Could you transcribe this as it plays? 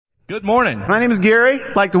Good morning. My name is Gary.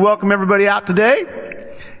 I'd like to welcome everybody out today.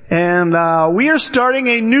 And we are starting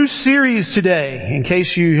a new series today. In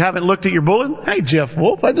case you haven't looked at your bulletin. Hey, Jeff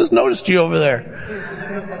Wolf, I just noticed you over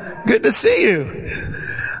there. Good to see you.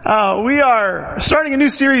 We are starting a new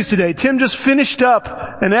series today. Tim just finished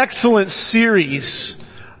up an excellent series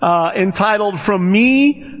entitled From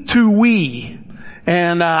Me to We.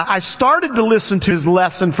 And I started to listen to his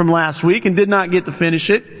lesson from last week and did not get to finish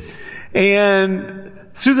it. And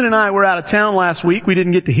Susan and I were out of town last week. We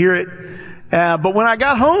didn't get to hear it. But when I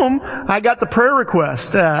got home, I got the prayer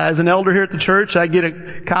request. As an elder here at the church, I get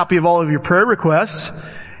a copy of all of your prayer requests.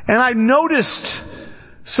 And I noticed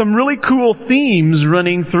some really cool themes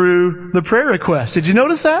running through the prayer request. Did you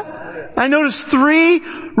notice that? I noticed 3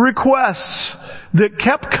 requests that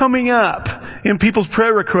kept coming up in people's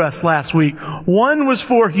prayer requests last week. One was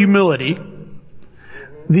for humility.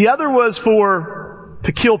 The other was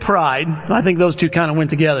to kill pride. I think those two kind of went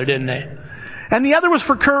together, didn't they? And the other was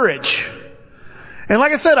for courage. And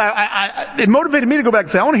like I said, it motivated me to go back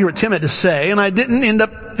and say, I want to hear what Tim had to say. And I didn't end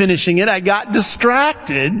up finishing it. I got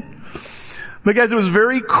distracted. Because it was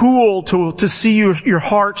very cool to see your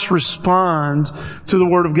hearts respond to the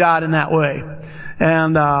Word of God in that way.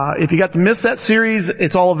 And if you got to miss that series,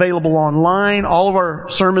 it's all available online. All of our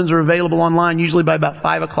sermons are available online, usually by about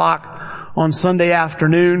 5 o'clock on Sunday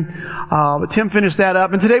afternoon. But Tim finished that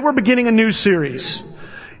up. And today we're beginning a new series.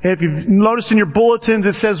 If you've noticed in your bulletins,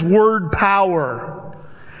 it says Word Power.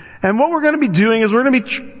 And what we're going to be doing is we're going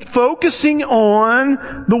to be focusing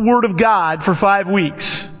on the Word of God for 5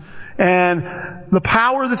 weeks. And the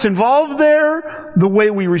power that's involved there, the way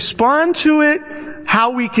we respond to it,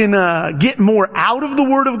 how we can get more out of the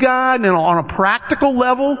Word of God and on a practical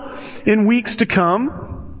level in weeks to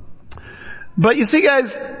come. But you see,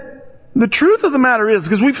 guys, the truth of the matter is,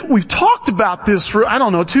 because we've talked about this for,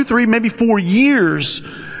 2, 3, maybe 4 years,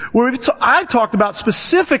 where I've talked about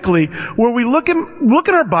specifically where we look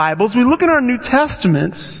at our Bibles, we look at our New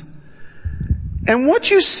Testaments, and what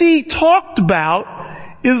you see talked about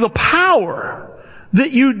is a power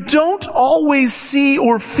that you don't always see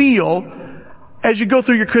or feel as you go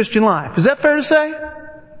through your Christian life. Is that fair to say?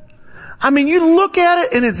 I mean, you look at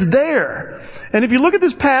it and it's there. And if you look at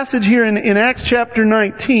this passage here in Acts chapter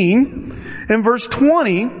 19 and verse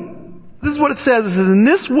 20, this is what it says. It says, in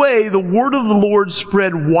this way the word of the Lord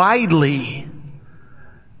spread widely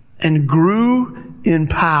and grew in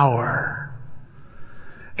power.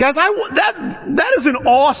 Guys, that is an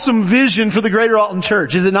awesome vision for the Greater Alton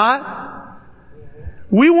Church, is it not?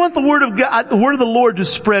 We want the Word of God, the Word of the Lord to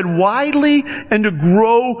spread widely and to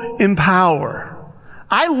grow in power.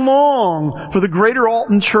 I long for the Greater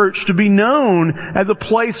Alton Church to be known as a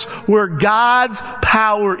place where God's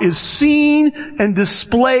power is seen and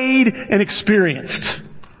displayed and experienced.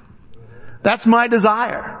 That's my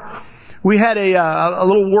desire. We had a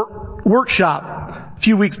little workshop a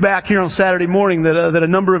few weeks back here on Saturday morning that a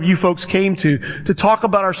number of you folks came to talk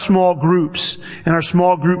about our small groups and our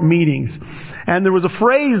small group meetings. And there was a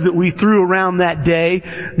phrase that we threw around that day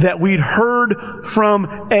that we'd heard from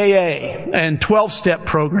AA and 12-step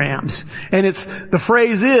programs. And the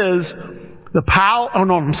phrase is, the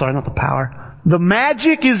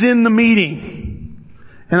magic is in the meeting.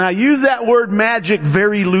 And I use that word magic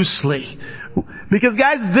very loosely. Because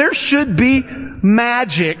guys, there should be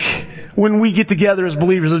magic when we get together as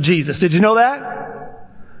believers of Jesus. Did you know that?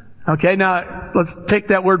 Okay, now let's take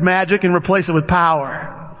that word magic and replace it with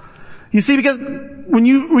power. You see, because when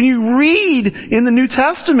you read in the New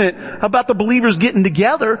Testament about the believers getting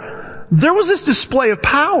together, there was this display of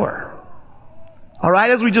power.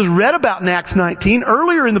 Alright, as we just read about in Acts 19,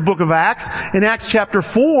 earlier in the book of Acts, in Acts chapter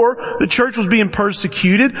 4, the church was being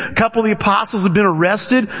persecuted. A couple of the apostles had been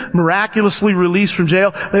arrested, miraculously released from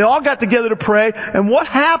jail. They all got together to pray, and what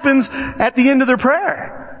happens at the end of their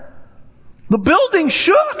prayer? The building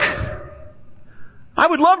shook. I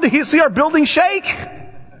would love to see our building shake.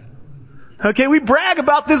 Okay, we brag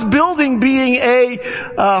about this building being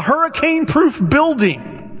a hurricane-proof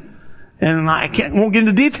building. And won't get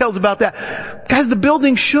into details about that. Guys, the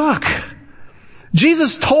building shook.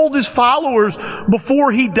 Jesus told His followers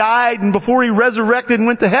before He died and before He resurrected and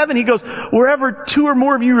went to heaven, He goes, wherever 2 or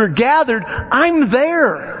more of you are gathered, I'm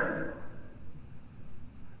there.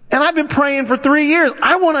 And I've been praying for 3 years.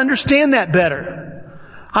 I want to understand that better.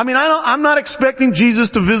 I mean, I'm not expecting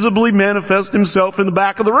Jesus to visibly manifest Himself in the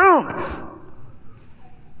back of the room.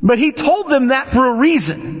 But He told them that for a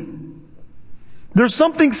reason. There's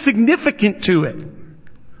something significant to it.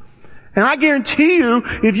 And I guarantee you,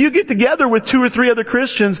 if you get together with 2 or 3 other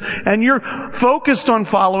Christians and you're focused on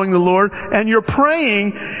following the Lord and you're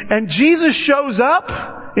praying and Jesus shows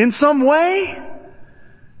up in some way,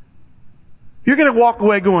 you're going to walk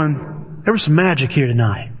away going, there was some magic here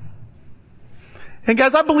tonight. And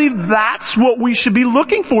guys, I believe that's what we should be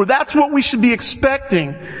looking for. That's what we should be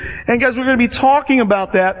expecting. And guys, we're going to be talking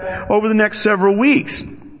about that over the next several weeks.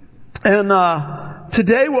 And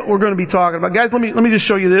today what we're going to be talking about, guys, let me just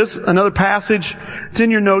show you this, another passage. It's in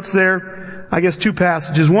your notes there. I guess two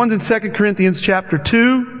passages. One's in 2 Corinthians chapter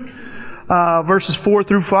 2, verses 4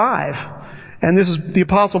 through 5. And this is the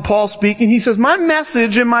Apostle Paul speaking. He says, my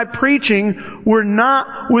message and my preaching were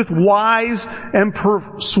not with wise and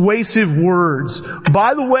persuasive words.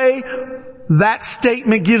 By the way, that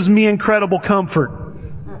statement gives me incredible comfort.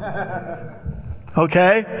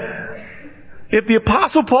 Okay? If the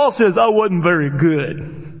Apostle Paul says, I wasn't very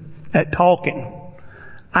good at talking,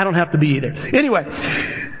 I don't have to be either. Anyway,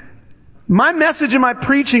 my message and my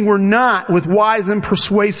preaching were not with wise and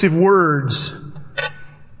persuasive words,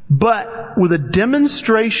 but with a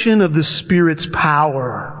demonstration of the Spirit's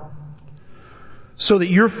power, so that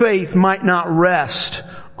your faith might not rest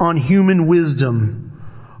on human wisdom,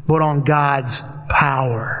 but on God's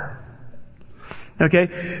power.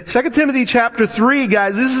 Okay? 2 Timothy chapter 3,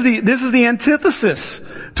 guys, this is the antithesis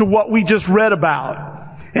to what we just read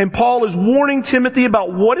about. And Paul is warning Timothy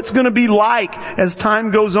about what it's going to be like as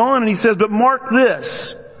time goes on. And he says, but mark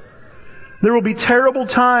this, there will be terrible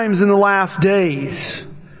times in the last days.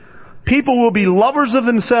 People will be lovers of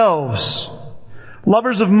themselves,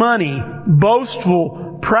 lovers of money,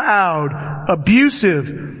 boastful, proud,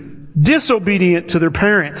 abusive, disobedient to their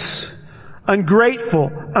parents,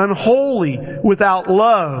 ungrateful, unholy, without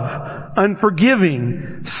love,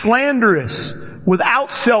 unforgiving, slanderous,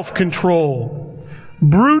 without self-control,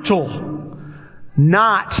 brutal,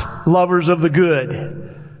 not lovers of the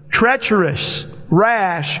good, treacherous,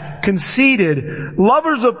 rash, conceited,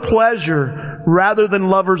 lovers of pleasure rather than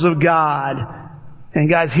lovers of God. And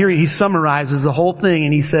guys, here he summarizes the whole thing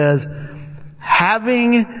and he says,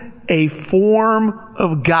 having a form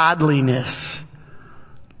of godliness,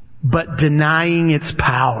 but denying its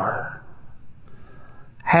power.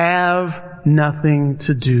 Have nothing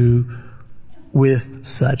to do with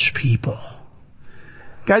such people.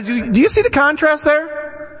 Guys, do you see the contrast there?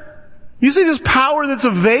 You see this power that's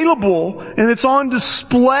available and it's on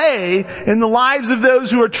display in the lives of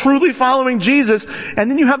those who are truly following Jesus.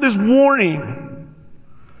 And then you have this warning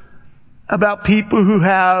about people who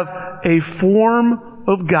have a form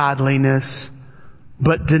of godliness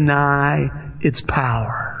but deny its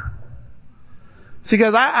power. See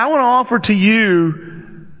guys, I want to offer to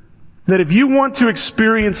you that if you want to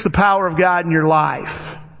experience the power of God in your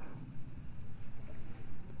life,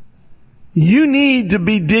 you need to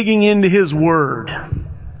be digging into His Word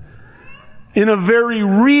in a very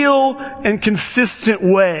real and consistent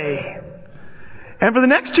way. And for the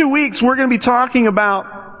next 2 weeks, we're going to be talking about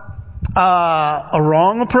a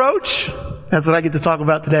wrong approach. That's what I get to talk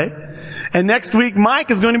about today. And next week, Mike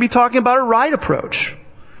is going to be talking about a right approach.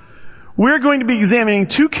 We're going to be examining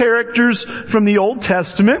two characters from the Old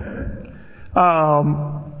Testament.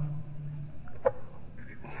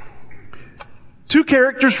 Two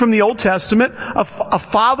characters from the Old Testament, a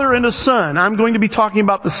father and a son. I'm going to be talking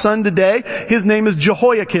about the son today. His name is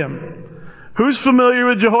Jehoiakim. Who's familiar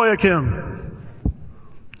with Jehoiakim?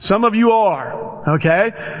 Some of you are,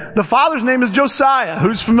 okay? The father's name is Josiah.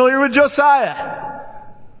 Who's familiar with Josiah?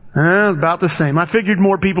 About the same. I figured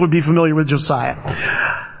more people would be familiar with Josiah.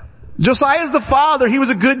 Josiah is the father. He was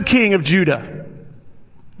a good king of Judah.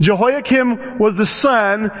 Jehoiakim was the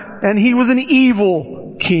son, and he was an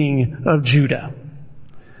evil king of Judah.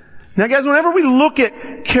 Now guys, whenever we look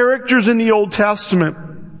at characters in the Old Testament,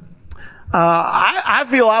 I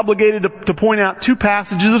feel obligated to point out two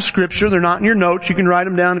passages of Scripture. They're not in your notes. You can write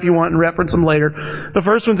them down if you want and reference them later. The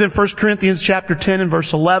first one's in 1 Corinthians chapter 10 and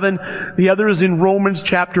verse 11. The other is in Romans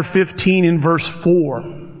chapter 15 and verse 4.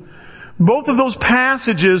 Both of those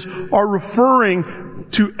passages are referring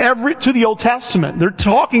to the Old Testament. They're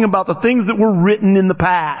talking about the things that were written in the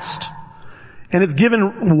past. And it's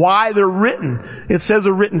given why they're written. It says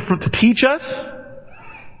they're written to teach us.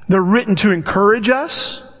 They're written to encourage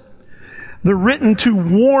us. They're written to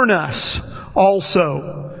warn us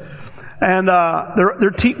also. And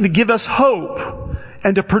they're to give us hope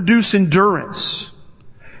and to produce endurance.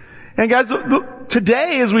 And guys,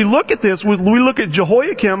 today as we look at this, we look at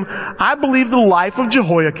Jehoiakim, I believe the life of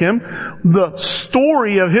Jehoiakim, the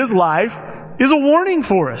story of his life, is a warning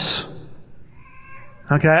for us.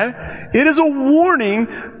 Okay? It is a warning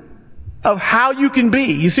of how you can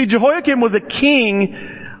be. You see, Jehoiakim was a king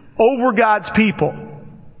over God's people.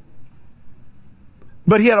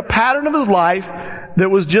 But he had a pattern of his life that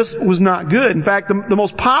was not good. In fact, the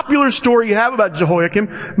most popular story you have about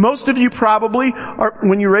Jehoiakim, most of you probably are,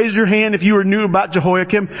 when you raised your hand, if you were new about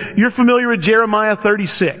Jehoiakim, you're familiar with Jeremiah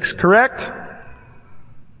 36, correct?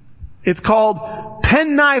 It's called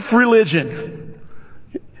penknife religion.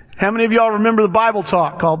 How many of y'all remember the Bible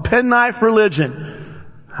talk called penknife religion?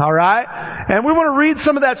 Alright? And we want to read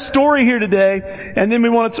some of that story here today, and then we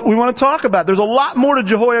want to talk about it. There's a lot more to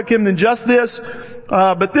Jehoiakim than just this,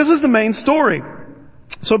 but this is the main story.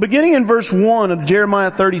 So beginning in verse 1 of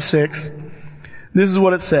Jeremiah 36, this is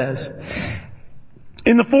what it says.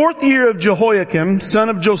 In the 4th year of Jehoiakim, son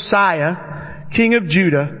of Josiah, king of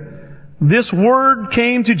Judah, this word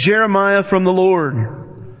came to Jeremiah from the Lord.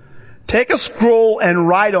 Take a scroll and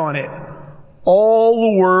write on it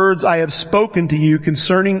all the words I have spoken to you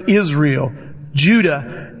concerning Israel,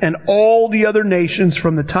 Judah, and all the other nations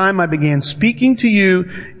from the time I began speaking to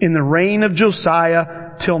you in the reign of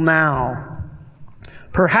Josiah till now.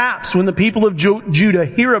 Perhaps when the people of Judah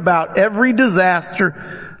hear about every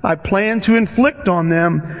disaster I plan to inflict on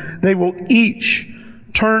them, they will each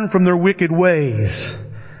turn from their wicked ways.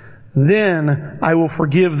 Then I will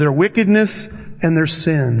forgive their wickedness and their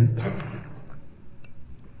sin.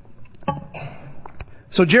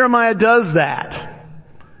 So Jeremiah does that.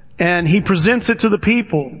 And he presents it to the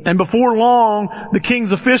people. And before long, the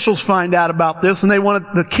king's officials find out about this and they wanted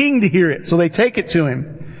the king to hear it. So they take it to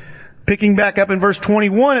him. Picking back up in verse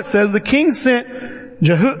 21, it says, the king sent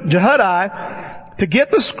Jehudi to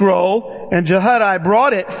get the scroll, and Jehudi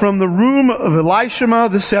brought it from the room of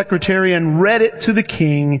Elishama the secretary and read it to the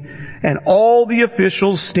king and all the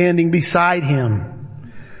officials standing beside him.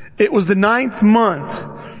 It was the 9th month.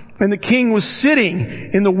 And the king was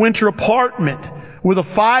sitting in the winter apartment with a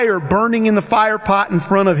fire burning in the fire pot in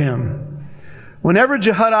front of him. Whenever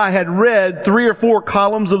Jehudi had read 3 or 4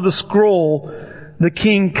 columns of the scroll, the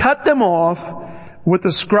king cut them off with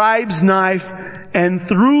the scribe's knife and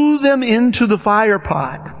threw them into the fire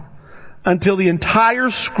pot until the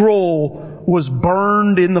entire scroll was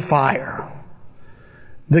burned in the fire.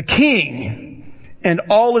 The king and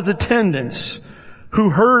all his attendants who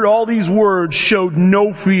heard all these words showed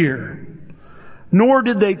no fear, nor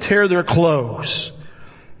did they tear their clothes.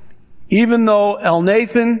 Even though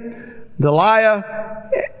Elnathan, Delaiah,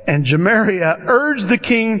 and Gemariah urged the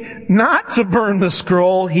king not to burn the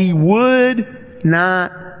scroll, he would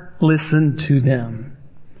not listen to them.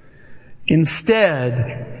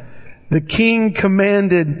 Instead, the king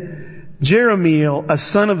commanded Jeremiel, a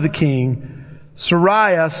son of the king,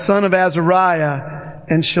 Sariah, son of Azariah,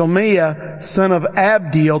 and Shelmiah, son of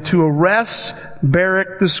Abdiel, to arrest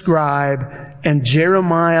Baruch the scribe and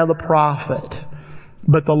Jeremiah the prophet.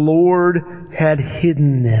 But the Lord had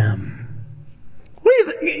hidden them.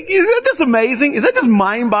 Is that just amazing? Is that just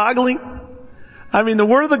mind-boggling? I mean, the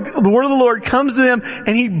word of the Lord comes to them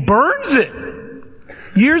and He burns it.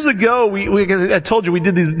 Years ago, I told you we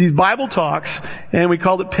did these Bible talks, and we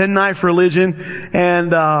called it penknife religion,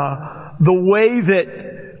 and the way that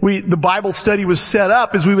the Bible study was set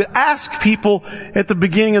up is we would ask people at the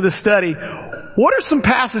beginning of the study, what are some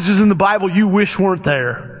passages in the Bible you wish weren't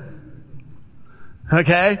there?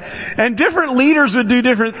 Okay? And different leaders would do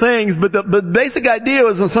different things, but the basic idea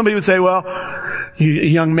was when somebody would say, well, a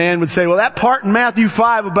young man would say, well, that part in Matthew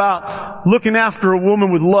 5 about looking after a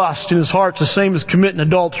woman with lust in his heart's the same as committing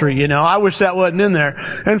adultery, you know. I wish that wasn't in there.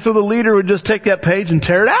 And so the leader would just take that page and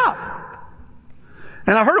tear it out.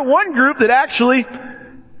 And I heard of one group that actually,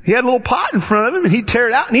 he had a little pot in front of him and he'd tear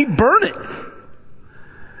it out and he'd burn it.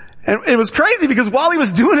 And it was crazy because while he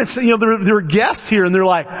was doing it, you know, there were guests here and they're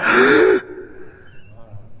like,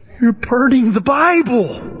 you're burning the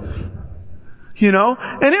Bible. You know?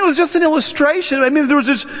 And it was just an illustration. I mean, there was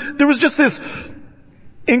just this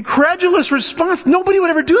incredulous response. Nobody would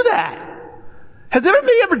ever do that. Has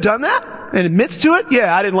everybody ever done that? And admits to it?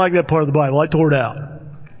 Yeah, I didn't like that part of the Bible. I tore it out.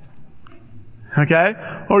 Okay?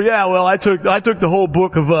 Or yeah, well, I took the whole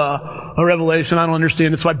book of Revelation. I don't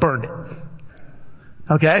understand it, so I burned it.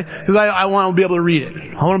 Okay? Because I want to be able to read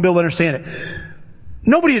it. I want to be able to understand it.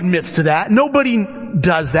 Nobody admits to that. Nobody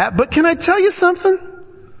does that. But can I tell you something?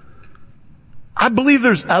 I believe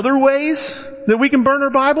there's other ways that we can burn our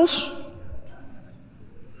Bibles.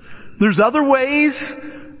 There's other ways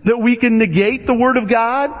that we can negate the Word of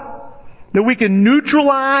God, that we can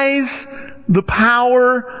neutralize the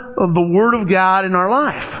power of the Word of God in our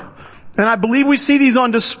life. And I believe we see these on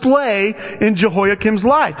display in Jehoiakim's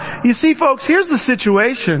life. You see, folks, here's the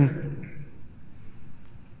situation.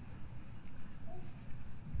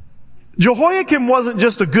 Jehoiakim wasn't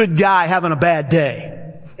just a good guy having a bad day.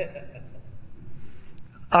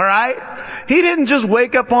 All right? He didn't just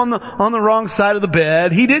wake up on the wrong side of the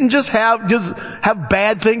bed. He didn't just have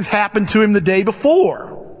bad things happen to him the day before.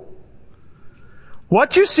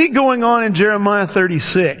 What you see going on in Jeremiah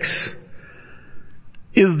 36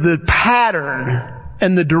 is the pattern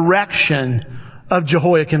and the direction of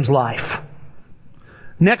Jehoiakim's life.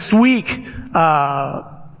 Next week,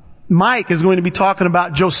 Mike is going to be talking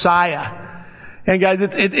about Josiah. And guys,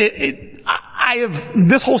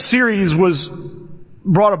 this whole series was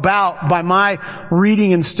brought about by my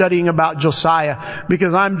reading and studying about Josiah,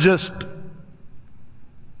 because I don't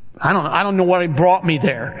know what brought me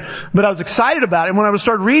there, but I was excited about it. And when I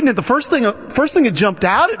started reading it, the first thing that jumped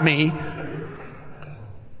out at me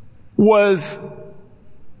was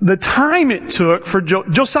the time it took for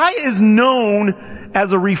Josiah is known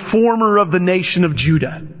as a reformer of the nation of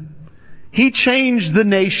Judah. He changed the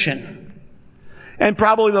nation. And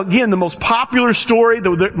probably, again, the most popular story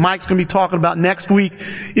that Mike's going to be talking about next week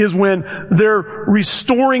is when they're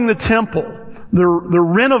restoring the temple. They're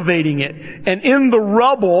renovating it. And in the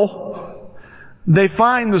rubble, they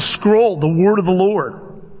find the scroll, the word of the Lord.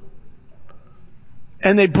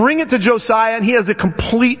 And they bring it to Josiah, and he has a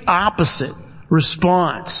complete opposite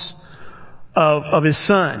response of his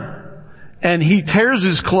son. And he tears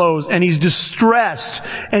his clothes, and he's distressed,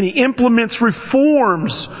 and he implements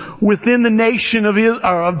reforms within the nation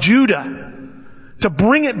of Judah to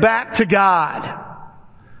bring it back to God.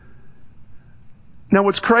 Now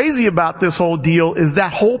what's crazy about this whole deal is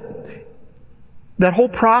that whole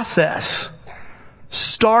process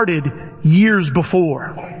started years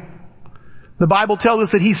before. The Bible tells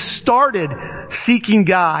us that he started seeking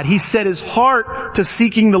God. He set his heart to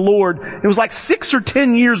seeking the Lord. It was like 6 or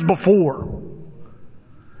 10 years before.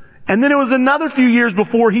 And then it was another few years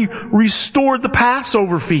before he restored the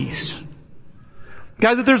Passover feast.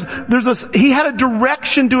 Guys, he had a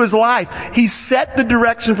direction to his life. He set the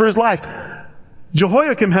direction for his life.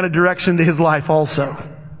 Jehoiakim had a direction to his life also.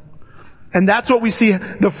 And that's what we see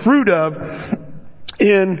the fruit of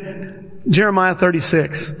in Jeremiah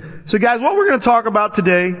 36. So guys, what we're going to talk about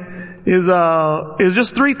today is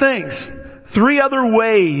just 3 things. 3 other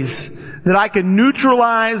ways that I can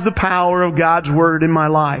neutralize the power of God's Word in my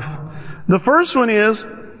life. The first one is,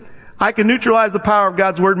 I can neutralize the power of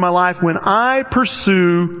God's Word in my life when I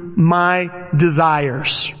pursue my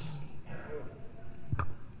desires.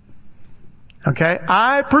 Okay?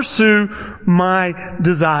 I pursue my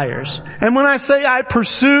desires. And when I say I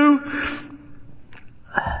pursue,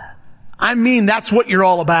 I mean that's what you're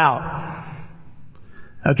all about.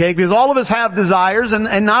 Okay? Because all of us have desires,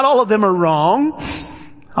 and not all of them are wrong.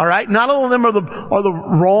 Alright? Not all of them are the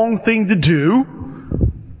wrong thing to do.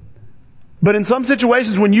 But in some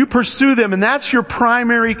situations when you pursue them, and that's your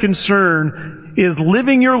primary concern, is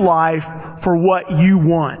living your life for what you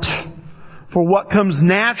want. For what comes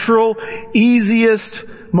natural, easiest,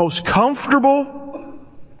 most comfortable.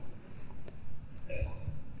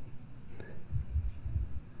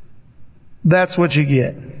 That's what you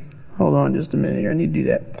get. Hold on just a minute here. I need to do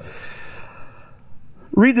that.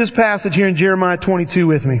 Read this passage here in Jeremiah 22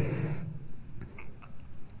 with me.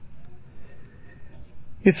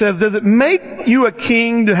 It says, "Does it make you a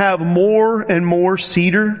king to have more and more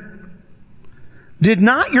cedar? Did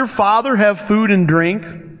not your father have food and drink?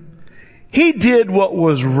 He did what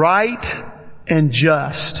was right and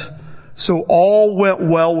just, so all went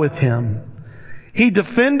well with him. He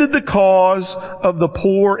defended the cause of the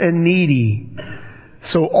poor and needy,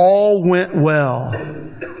 so all went well.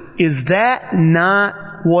 Is that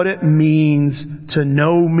not what it means to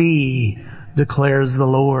know me, declares the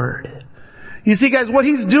Lord?" You see, guys, what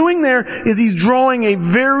he's doing there is he's drawing a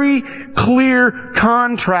very clear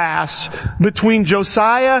contrast between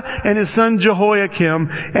Josiah and his son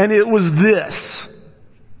Jehoiakim, and it was this.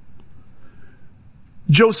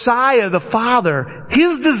 Josiah, the father,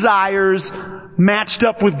 his desires matched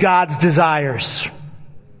up with God's desires.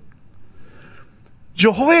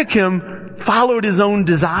 Jehoiakim followed his own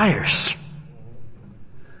desires.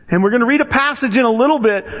 And we're going to read a passage in a little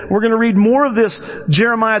bit. We're going to read more of this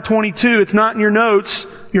Jeremiah 22. It's not in your notes.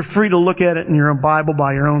 You're free to look at it in your own Bible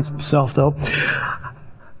by your own self, though.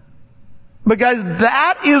 But guys,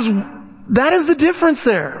 that is the difference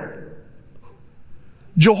there.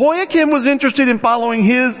 Jehoiakim was interested in following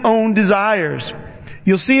his own desires.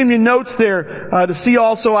 You'll see in your notes there to see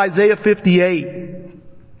also Isaiah 58.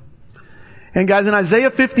 And guys, in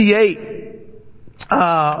Isaiah 58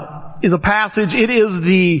 is a passage. It is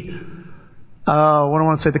the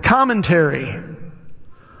the commentary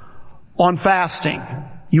on fasting.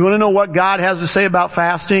 You want to know what God has to say about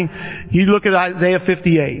fasting? You look at Isaiah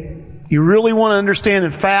 58. you really want to understand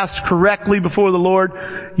and fast correctly before the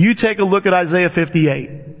Lord, you take a look at Isaiah 58.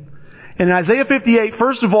 And in Isaiah 58,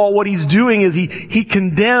 first of all, what he's doing is he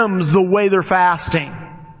condemns the way they're fasting.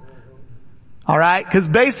 Alright? Because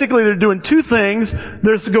basically they're doing two things.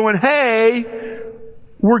 They're going, hey,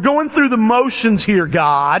 we're going through the motions here,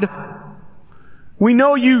 God. We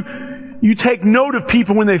know you take note of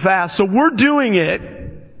people when they fast, so we're doing it.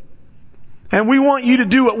 And we want you to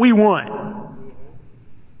do what we want.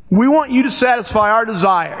 We want you to satisfy our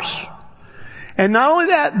desires. And not only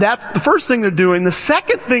that, that's the first thing they're doing. The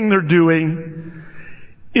second thing they're doing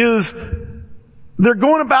is they're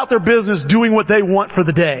going about their business doing what they want for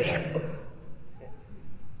the day.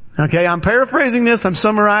 Okay, I'm paraphrasing this, I'm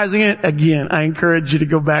summarizing it. Again, I encourage you to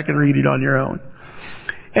go back and read it on your own.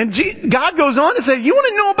 And God goes on to say, you want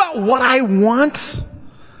to know about what I want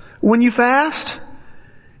when you fast?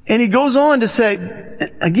 And he goes on to say,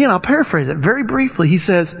 again, I'll paraphrase it very briefly. He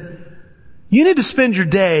says, you need to spend your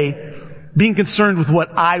day being concerned with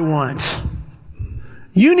what I want.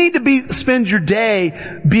 You need to spend your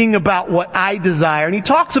day being about what I desire. And he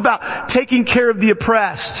talks about taking care of the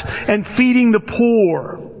oppressed and feeding the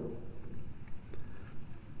poor.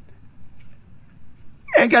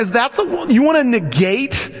 And guys, you want to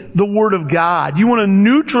negate the Word of God. You want to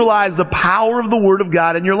neutralize the power of the Word of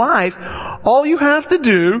God in your life. All you have to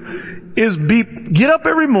do is get up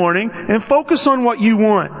every morning and focus on what you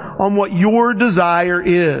want, on what your desire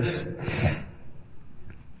is.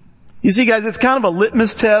 You see, guys, it's kind of a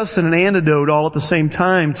litmus test and an antidote all at the same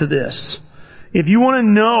time to this. If you want to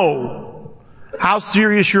know how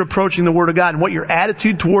serious you're approaching the Word of God and what your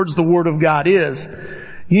attitude towards the Word of God is,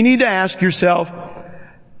 you need to ask yourself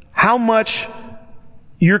how much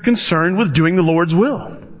you're concerned with doing the Lord's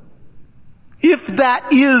will. If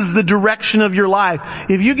that is the direction of your life,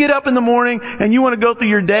 if you get up in the morning and you want to go through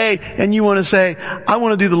your day and you want to say, I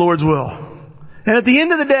want to do the Lord's will. And at the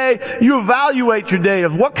end of the day, you evaluate your day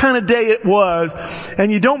of what kind of day it was,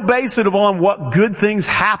 and you don't base it on what good things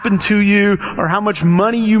happened to you, or how much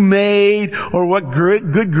money you made, or what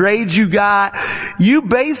good grades you got. You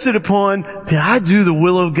base it upon, did I do the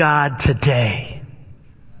will of God today?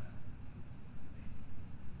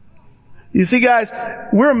 You see, guys,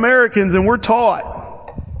 we're Americans and we're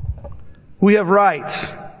taught we have rights.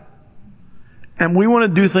 And we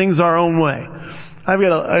want to do things our own way. I've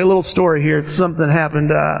got a little story here. It's something that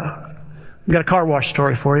happened. I've got a car wash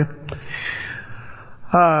story for you.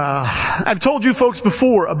 I've told you folks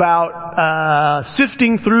before about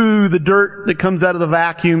sifting through the dirt that comes out of the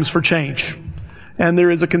vacuums for change. And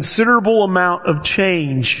there is a considerable amount of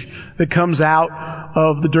change that comes out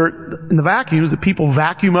of the dirt in the vacuums that people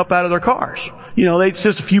vacuum up out of their cars. You know, it's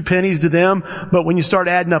just a few pennies to them, but when you start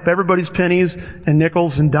adding up everybody's pennies and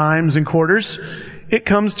nickels and dimes and quarters, it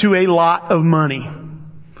comes to a lot of money.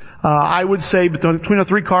 I would say between the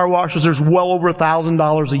 3 car washes, there's well over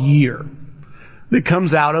 $1,000 a year that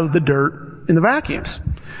comes out of the dirt in the vacuums.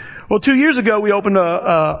 Well, 2 years ago, we opened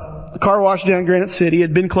a car wash down in Granite City. It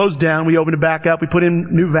had been closed down. We opened it back up. We put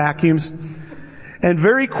in new vacuums. And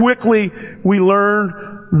very quickly, we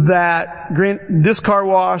learned that this car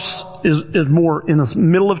wash is more in the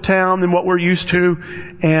middle of town than what we're used to.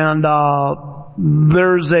 And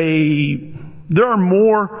there are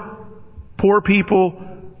more poor people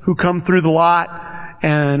who come through the lot.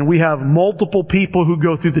 And we have multiple people who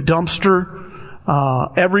go through the dumpster.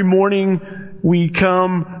 Every morning, we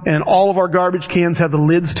come and all of our garbage cans have the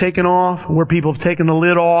lids taken off, where people have taken the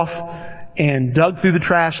lid off and dug through the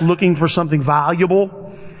trash looking for something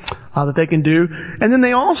valuable that they can do. And then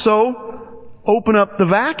they also open up the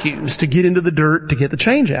vacuums to get into the dirt to get the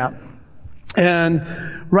change out.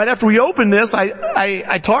 And right after we opened this,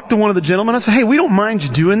 I talked to one of the gentlemen. I said, hey, we don't mind you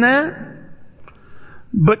doing that,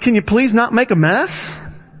 but can you please not make a mess?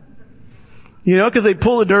 You know, because they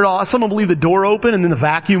pull the dirt off. Some will leave the door open and then the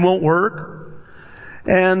vacuum won't work.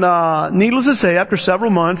 And needless to say, after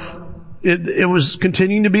several months, it was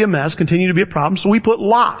continuing to be a mess, continuing to be a problem. So we put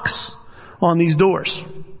locks on these doors.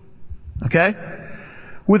 Okay?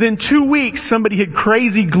 Within 2 weeks, somebody had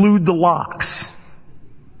crazy glued the locks.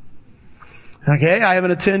 Okay? I have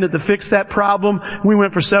an attendant that fixed that problem. We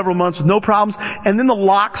went for several months with no problems. And then the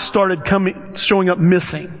locks started showing up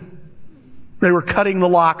missing. They were cutting the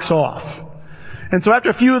locks off. And so after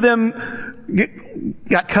a few of them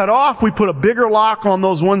got cut off, we put a bigger lock on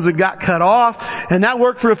those ones that got cut off, and that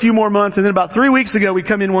worked for a few more months. And then about 3 weeks ago, we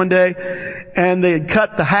come in one day, and they had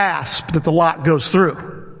cut the hasp that the lock goes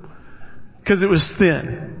through, because it was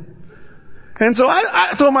thin. And so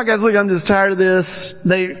I told my guys, look, I'm just tired of this.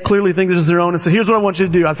 They clearly think this is their own. I said, here's what I want you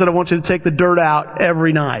to do. I said, I want you to take the dirt out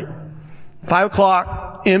every night. 5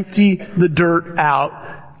 o'clock, empty the dirt out.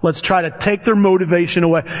 Let's try to take their motivation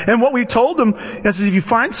away. And what we told them is if you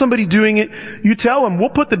find somebody doing it, you tell them, we'll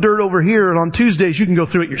put the dirt over here and on Tuesdays you can go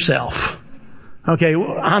through it yourself. Okay,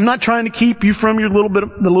 I'm not trying to keep you from the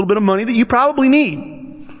little bit of money that you probably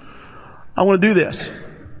need. I want to do this.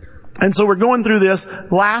 And so we're going through this.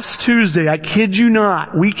 Last Tuesday, I kid you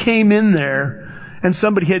not, we came in there and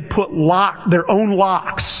somebody had put their own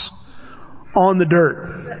locks on the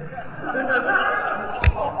dirt.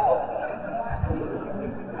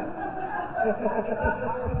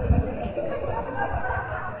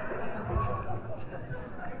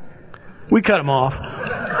 We cut them off.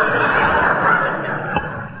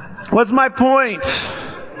 What's my point?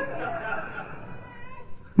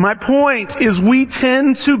 My point is we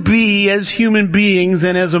tend to be, as human beings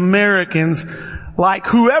and as Americans, like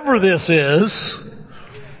whoever this is,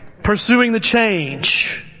 pursuing the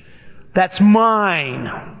change. That's mine.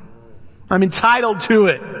 I'm entitled to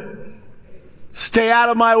it. Stay out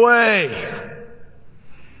of my way.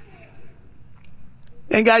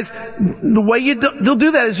 And guys, the way they'll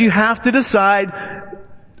do that is you have to decide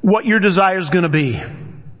what your desire is going to be.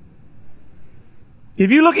 If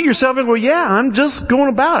you look at yourself and go, yeah, I'm just going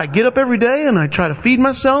about. I get up every day and I try to feed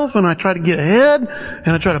myself and I try to get ahead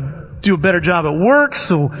and I try to do a better job at work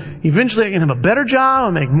so eventually I can have a better job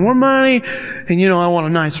and make more money and I want a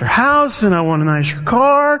nicer house and I want a nicer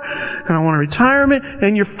car and I want a retirement,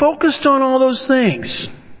 and you're focused on all those things.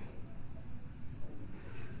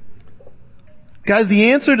 Guys,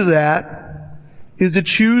 the answer to that is to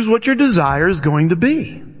choose what your desire is going to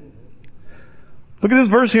be. Look at this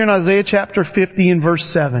verse here in Isaiah chapter 50 and verse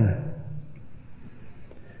 7.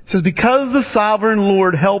 It says, because the sovereign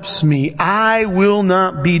Lord helps me, I will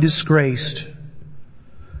not be disgraced.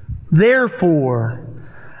 Therefore,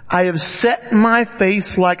 I have set my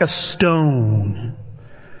face like a stone,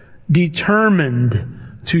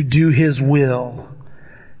 determined to do His will,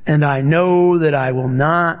 and I know that I will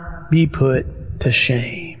not be put to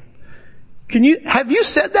shame. Have you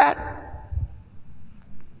said that?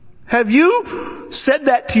 Have you said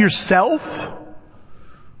that to yourself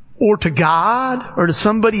or to God or to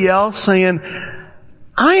somebody else, saying,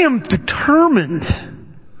 I am determined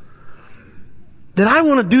that I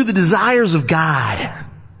want to do the desires of God,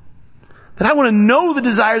 that I want to know the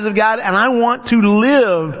desires of God, and I want to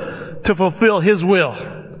live to fulfill His will?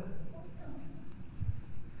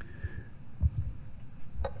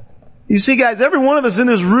 You see, guys, every one of us in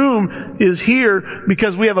this room is here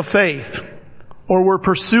because we have a faith, or we're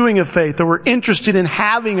pursuing a faith, or we're interested in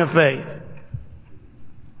having a faith.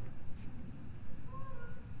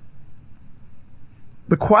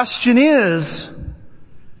 The question is,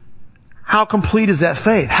 how complete is that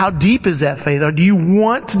faith? How deep is that faith? Or do you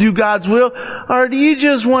want to do God's will, or do you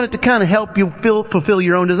just want it to kind of help you fulfill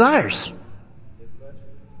your own desires?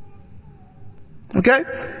 Okay?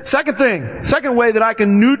 Second way that I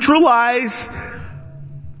can neutralize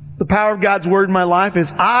the power of God's Word in my life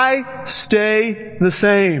is I stay the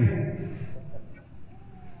same.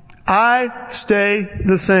 I stay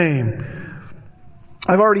the same.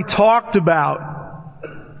 I've already talked about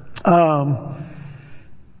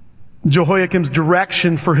Jehoiakim's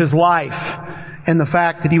direction for his life and the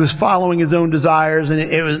fact that he was following his own desires, and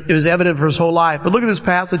it was evident for his whole life. But look at this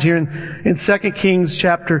passage here in 2 Kings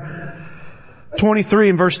chapter 23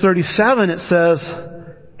 and verse 37. It says,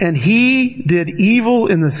 and he did evil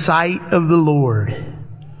in the sight of the Lord,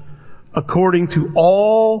 according to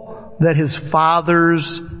all that his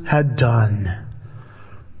fathers had done.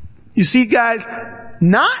 You see, guys,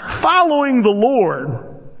 not following the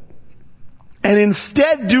Lord and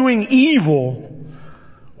instead doing evil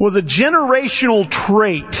was a generational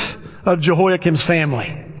trait of Jehoiakim's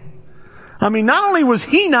family. I mean, not only was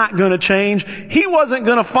he not going to change, he wasn't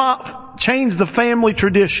going to change the family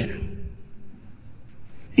tradition,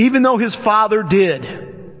 even though his father did.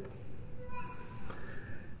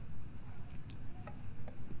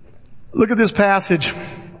 Look at this passage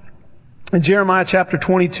in Jeremiah chapter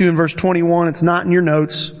 22 and verse 21. It's not in your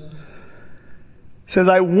notes. It says,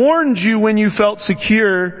 I warned you when you felt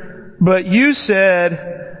secure, but you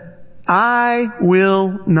said, I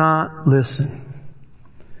will not listen.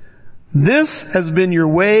 This has been your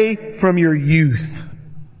way from your youth.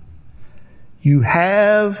 You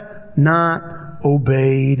have not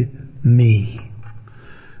obeyed me.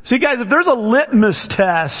 See, guys, if there's a litmus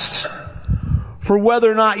test for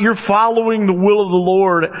whether or not you're following the will of the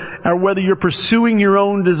Lord or whether you're pursuing your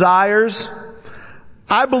own desires,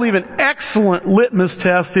 I believe an excellent litmus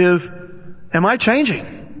test is, am I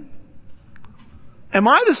changing? Am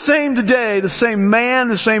I the same today, the same man,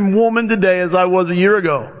 the same woman today as I was a year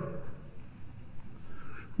ago?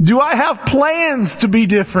 Do I have plans to be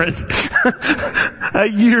different a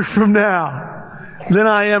year from now than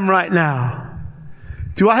I am right now?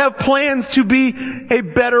 Do I have plans to be a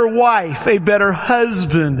better wife, a better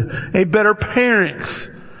husband, a better parent,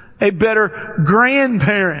 a better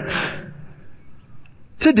grandparent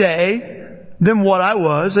today than what I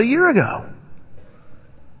was a year ago?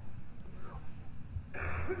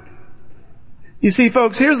 You see,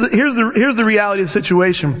 folks, here's the reality of the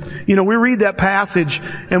situation. You know, we read that passage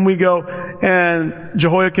and we go, and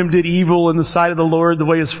Jehoiakim did evil in the sight of the Lord the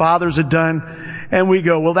way his fathers had done. And we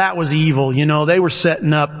go, well, that was evil. You know, they were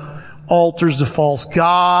setting up altars to false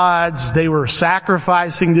gods. They were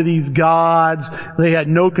sacrificing to these gods. They had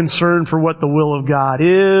no concern for what the will of God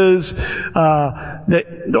is.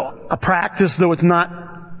 A practice, though it's not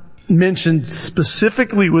mentioned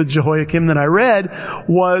specifically with Jehoiakim that I read,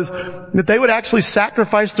 was that they would actually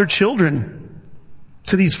sacrifice their children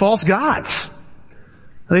to these false gods.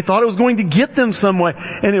 They thought it was going to get them some way,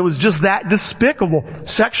 and it was just that despicable.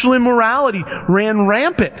 Sexual immorality ran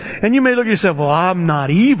rampant. And you may look at yourself, well, I'm not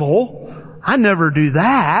evil. I never do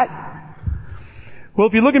that. Well,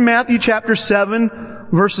 if you look at Matthew chapter 7,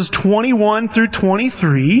 verses 21 through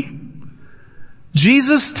 23,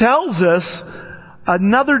 Jesus tells us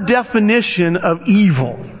another definition of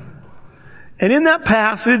evil. And in that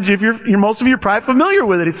passage, if most of you are probably familiar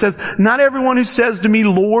with it, it says, not everyone who says to me,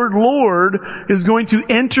 Lord, Lord, is going to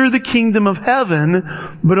enter the kingdom of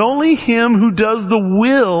heaven, but only him who does the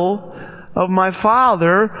will of my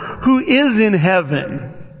Father who is in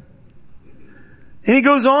heaven. And he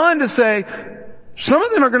goes on to say, some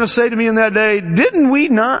of them are going to say to me in that day, didn't we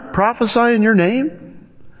not prophesy in your name?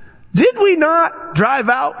 Did we not drive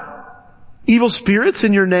out evil spirits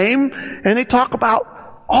in your name? And they talk about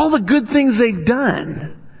all the good things they've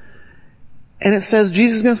done. And it says,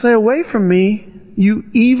 Jesus is going to say, away from me, you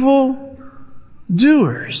evil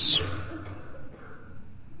doers.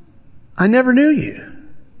 I never knew you.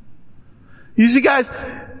 You see, guys,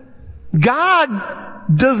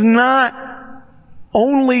 God does not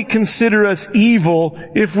only consider us evil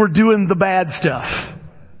if we're doing the bad stuff.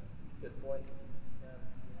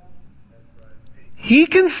 He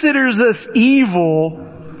considers us evil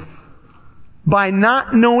by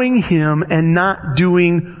not knowing Him and not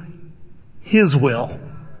doing His will.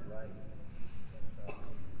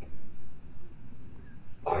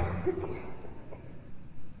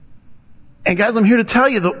 And guys, I'm here to tell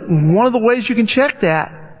you that one of the ways you can check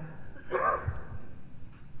that,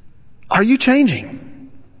 are you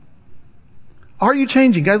changing? Are you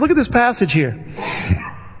changing? Guys, look at this passage here.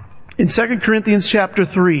 In 2 Corinthians chapter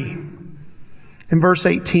 3, in verse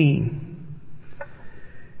 18.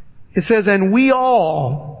 It says, and we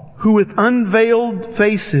all who with unveiled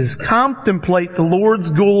faces contemplate the Lord's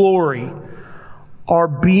glory are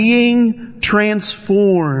being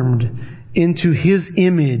transformed into His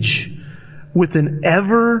image with an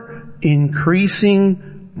ever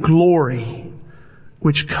increasing glory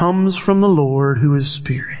which comes from the Lord who is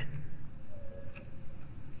Spirit.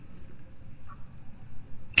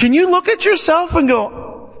 Can you look at yourself and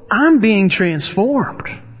go, I'm being transformed.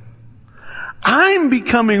 I'm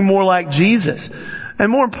becoming more like Jesus.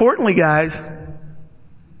 And more importantly, guys,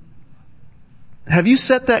 have you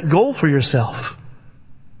set that goal for yourself?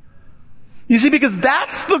 You see, because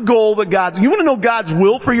that's the goal that you want to know God's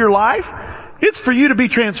will for your life? It's for you to be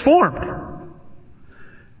transformed.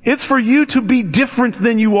 It's for you to be different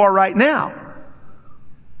than you are right now.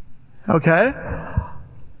 Okay?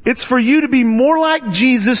 It's for you to be more like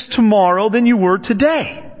Jesus tomorrow than you were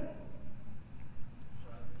today.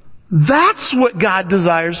 That's what God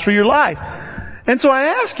desires for your life. And so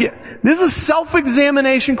I ask you, this is a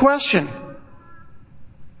self-examination question.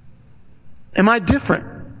 Am I different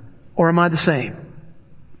or am I the same?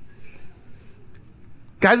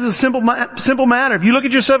 Guys, it's a simple matter. If you look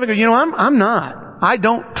at yourself and go, you know, I'm not. I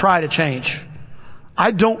don't try to change.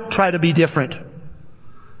 I don't try to be different.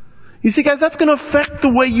 You see, guys, that's going to affect the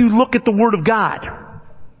way you look at the Word of God.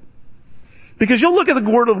 Because you'll look at the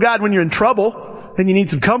Word of God when you're in trouble and you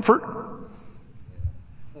need some comfort.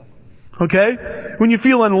 Okay? When you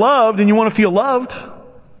feel unloved and you want to feel loved.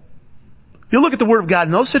 You'll look at the Word of God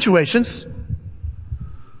in those situations.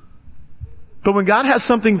 But when God has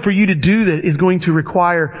something for you to do that is going to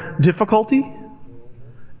require difficulty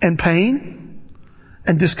and pain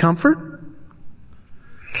and discomfort,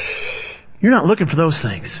 you're not looking for those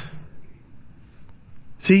things.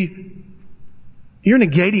 See, you're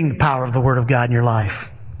negating the power of the Word of God in your life.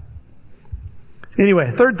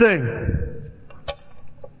 Anyway, third thing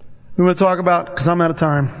we want to talk about, because I'm out of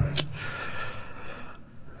time.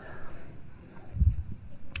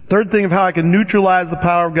 Third thing of how I can neutralize the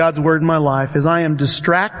power of God's Word in my life is I am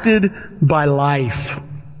distracted by life.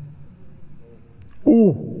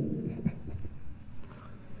 Ooh.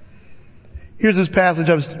 Here's this passage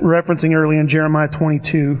I was referencing earlier in Jeremiah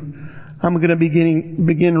 22. I'm going to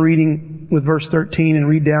begin reading with verse 13 and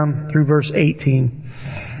read down through verse 18.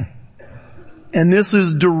 And this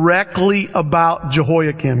is directly about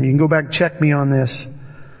Jehoiakim. You can go back and check me on this.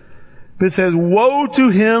 But it says, "Woe to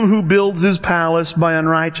him who builds his palace by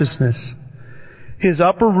unrighteousness, his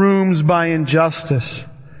upper rooms by injustice,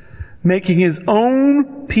 making his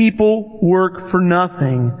own people work for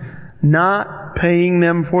nothing, not paying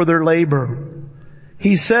them for their labor.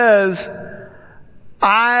 He says,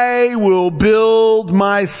 I will build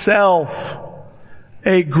myself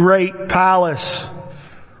a great palace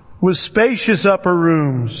with spacious upper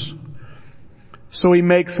rooms. So he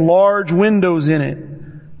makes large windows in it,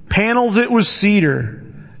 panels it with cedar,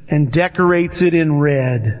 and decorates it in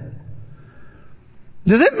red."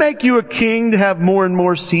 Does it make you a king to have more and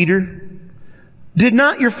more cedar? Did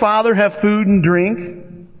not your father have food and drink?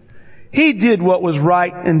 He did what was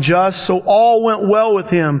right and just, so all went well with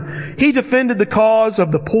him. He defended the cause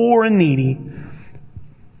of the poor and needy,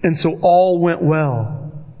 and so all went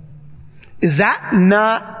well. Is that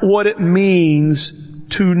not what it means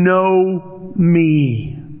to know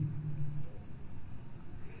me?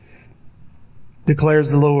 Declares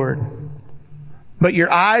the Lord. But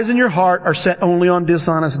your eyes and your heart are set only on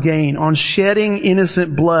dishonest gain, on shedding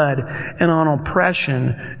innocent blood, and on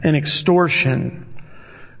oppression and extortion.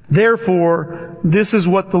 Therefore, this is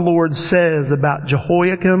what the Lord says about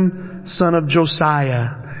Jehoiakim, son of Josiah,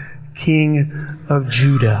 king of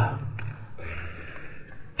Judah.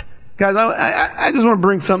 Guys, I just want to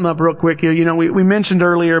bring something up real quick here. You know, we mentioned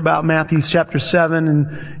earlier about Matthew chapter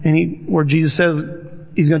 7 where Jesus says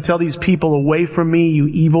He's going to tell these people, "Away from me, you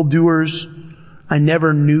evildoers. I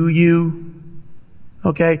never knew you."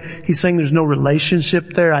 Okay? He's saying there's no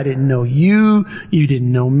relationship there. I didn't know you. You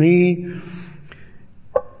didn't know me.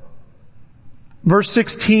 Verse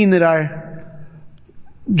 16 that I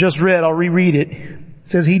just read, I'll reread it. It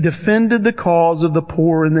says, "He defended the cause of the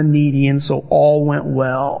poor and the needy, and so all went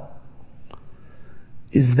well."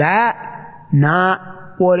 Is that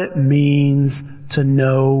not what it means to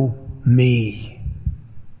know me?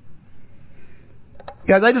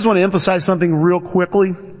 Guys, I just want to emphasize something real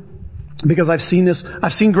quickly, because I've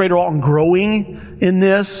seen Greater Alton growing in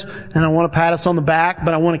this, and I want to pat us on the back,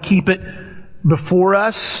 but I want to keep it before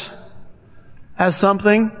us as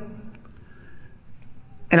something.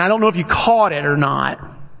 And I don't know if you caught it or not,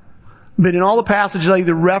 but in all the passages, like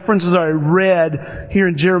the references I read here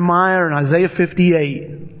in Jeremiah and Isaiah 58,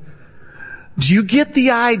 do you get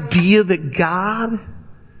the idea that God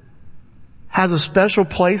has a special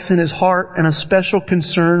place in His heart and a special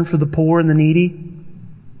concern for the poor and the needy?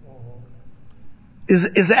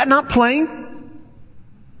 Is that not plain?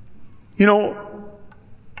 You know,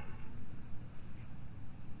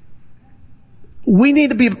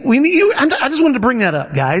 I just wanted to bring that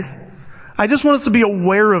up, guys. I just want us to be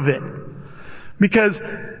aware of it. Because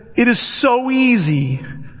it is so easy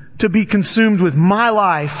to be consumed with my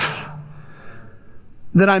life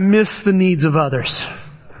that I miss the needs of others.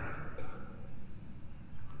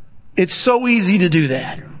 It's so easy to do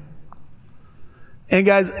that. And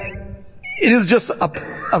guys, it is just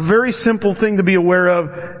a very simple thing to be aware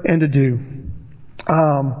of and to do.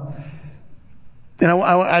 And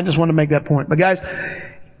I just want to make that point. But guys,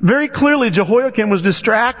 very clearly Jehoiakim was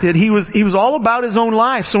distracted. He was all about his own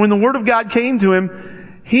life. So when the Word of God came to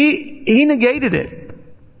him, he negated it.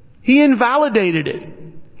 He invalidated it.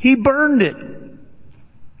 He burned it.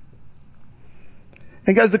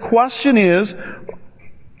 And guys, the question is,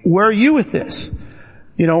 where are you with this?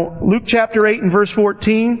 You know, Luke chapter 8 and verse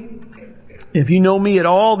 14. If you know me at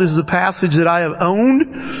all, this is a passage that I have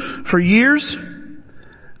owned for years.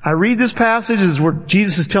 I read this passage is where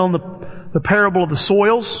Jesus is telling the parable of the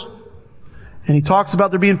soils. And He talks about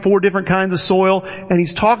there being 4 different kinds of soil. And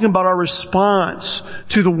He's talking about our response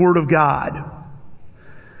to the Word of God.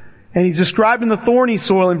 And He's describing the thorny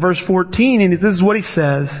soil in verse 14. And this is what He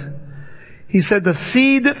says. He said, "The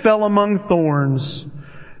seed that fell among thorns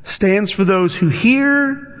stands for those who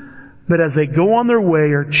hear, but as they go on their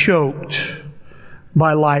way are choked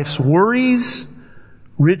by life's worries,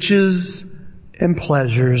 riches, and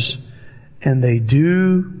pleasures, and they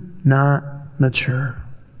do not mature."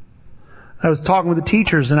 I was talking with the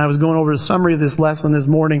teachers, and I was going over a summary of this lesson this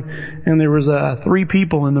morning, and there was 3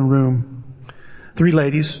 people in the room, 3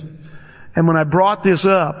 ladies. And when I brought this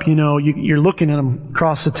up, you know, you're looking at them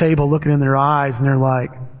across the table, looking in their eyes, and they're like,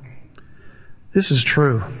 "This is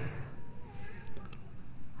true."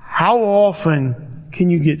 How often can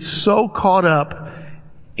you get so caught up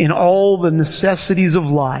in all the necessities of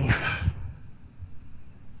life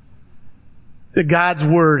that God's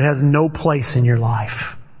Word has no place in your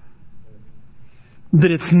life?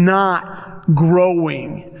 That it's not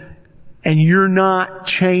growing and you're not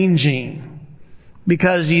changing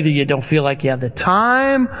because either you don't feel like you have the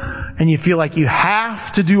time and you feel like you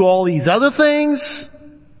have to do all these other things.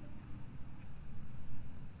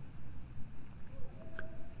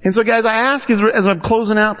 And so guys, I ask as I'm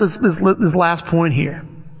closing out this last point here,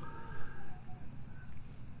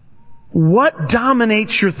 what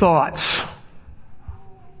dominates your thoughts?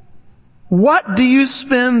 What do you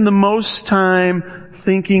spend the most time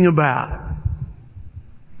thinking about?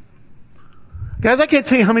 Guys, I can't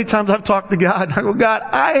tell you how many times I've talked to God. I go, God,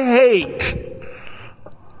 I hate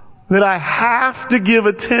that I have to give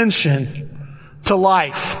attention to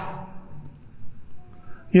life.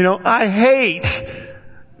 You know, I hate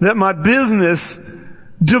that my business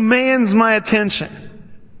demands my attention.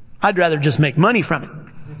 I'd rather just make money from it.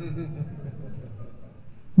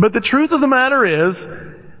 But the truth of the matter is,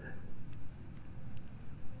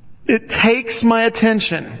 it takes my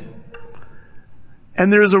attention.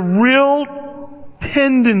 And there's a real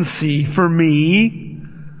tendency for me,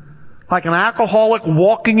 like an alcoholic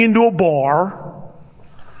walking into a bar,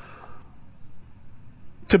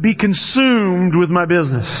 to be consumed with my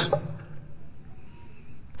business.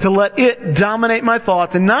 To let it dominate my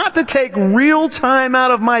thoughts and not to take real time out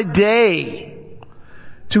of my day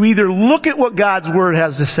to either look at what God's Word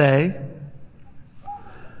has to say,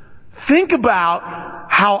 think about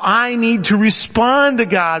how I need to respond to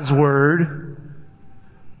God's Word,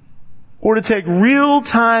 or to take real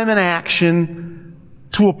time and action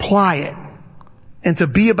to apply it and to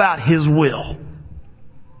be about His will.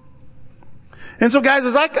 And so guys,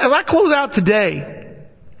 as I close out today,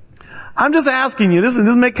 I'm just asking you, this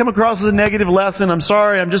may come across as a negative lesson. I'm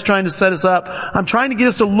sorry, I'm just trying to set us up. I'm trying to get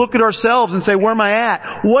us to look at ourselves and say, where am I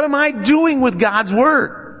at? What am I doing with God's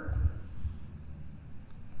Word?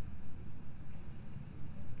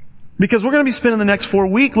 Because we're going to be spending the next 4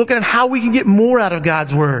 weeks looking at how we can get more out of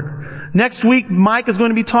God's Word. Next week, Mike is going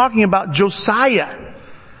to be talking about Josiah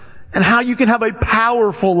and how you can have a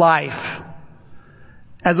powerful life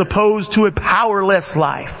as opposed to a powerless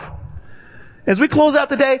life. As we close out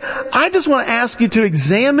the day, I just want to ask you to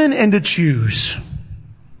examine and to choose.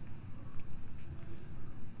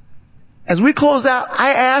 As we close out,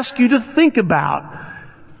 I ask you to think about,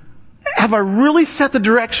 have I really set the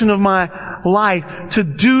direction of my life to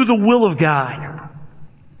do the will of God?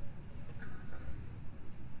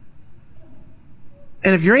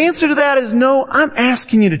 And if your answer to that is no, I'm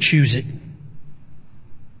asking you to choose it.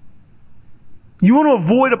 You want to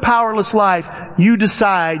avoid a powerless life, you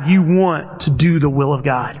decide you want to do the will of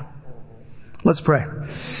God. Let's pray.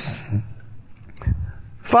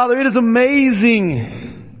 Father, it is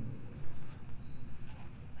amazing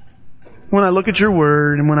when I look at your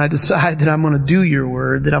Word and when I decide that I'm going to do your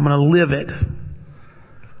Word, that I'm going to live it.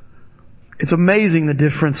 It's amazing the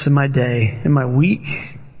difference in my day, in my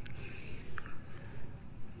week.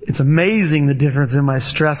 It's amazing the difference in my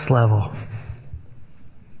stress level.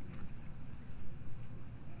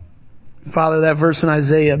 Father, that verse in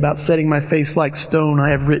Isaiah about setting my face like stone,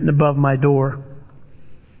 I have written above my door.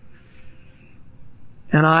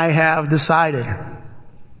 And I have decided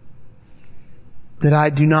that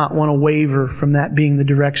I do not want to waver from that being the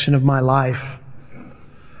direction of my life.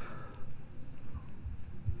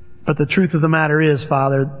 But the truth of the matter is,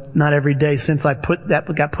 Father, not every day since got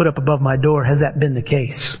put up above my door has that been the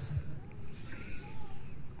case.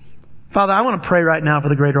 Father, I want to pray right now for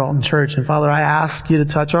the Greater Alton Church. And Father, I ask you to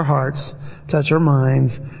touch our hearts, touch our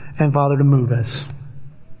minds, and Father, to move us.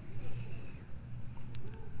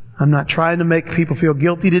 I'm not trying to make people feel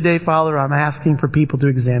guilty today, Father. I'm asking for people to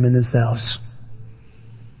examine themselves.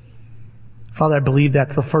 Father, I believe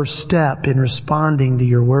that's the first step in responding to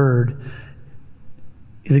your Word,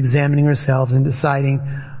 is examining ourselves and deciding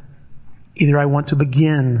either I want to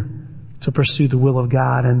begin to pursue the will of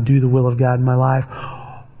God and do the will of God in my life,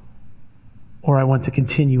 or I want to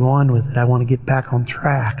continue on with it. I want to get back on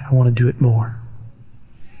track. I want to do it more.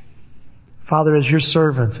 Father, as your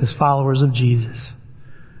servants, as followers of Jesus,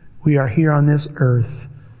 we are here on this earth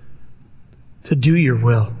to do your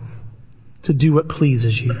will, to do what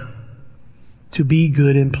pleases you, to be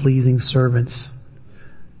good and pleasing servants,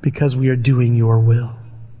 because we are doing your will.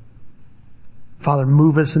 Father,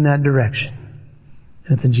 move us in that direction.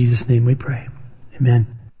 And it's in Jesus' name we pray. Amen.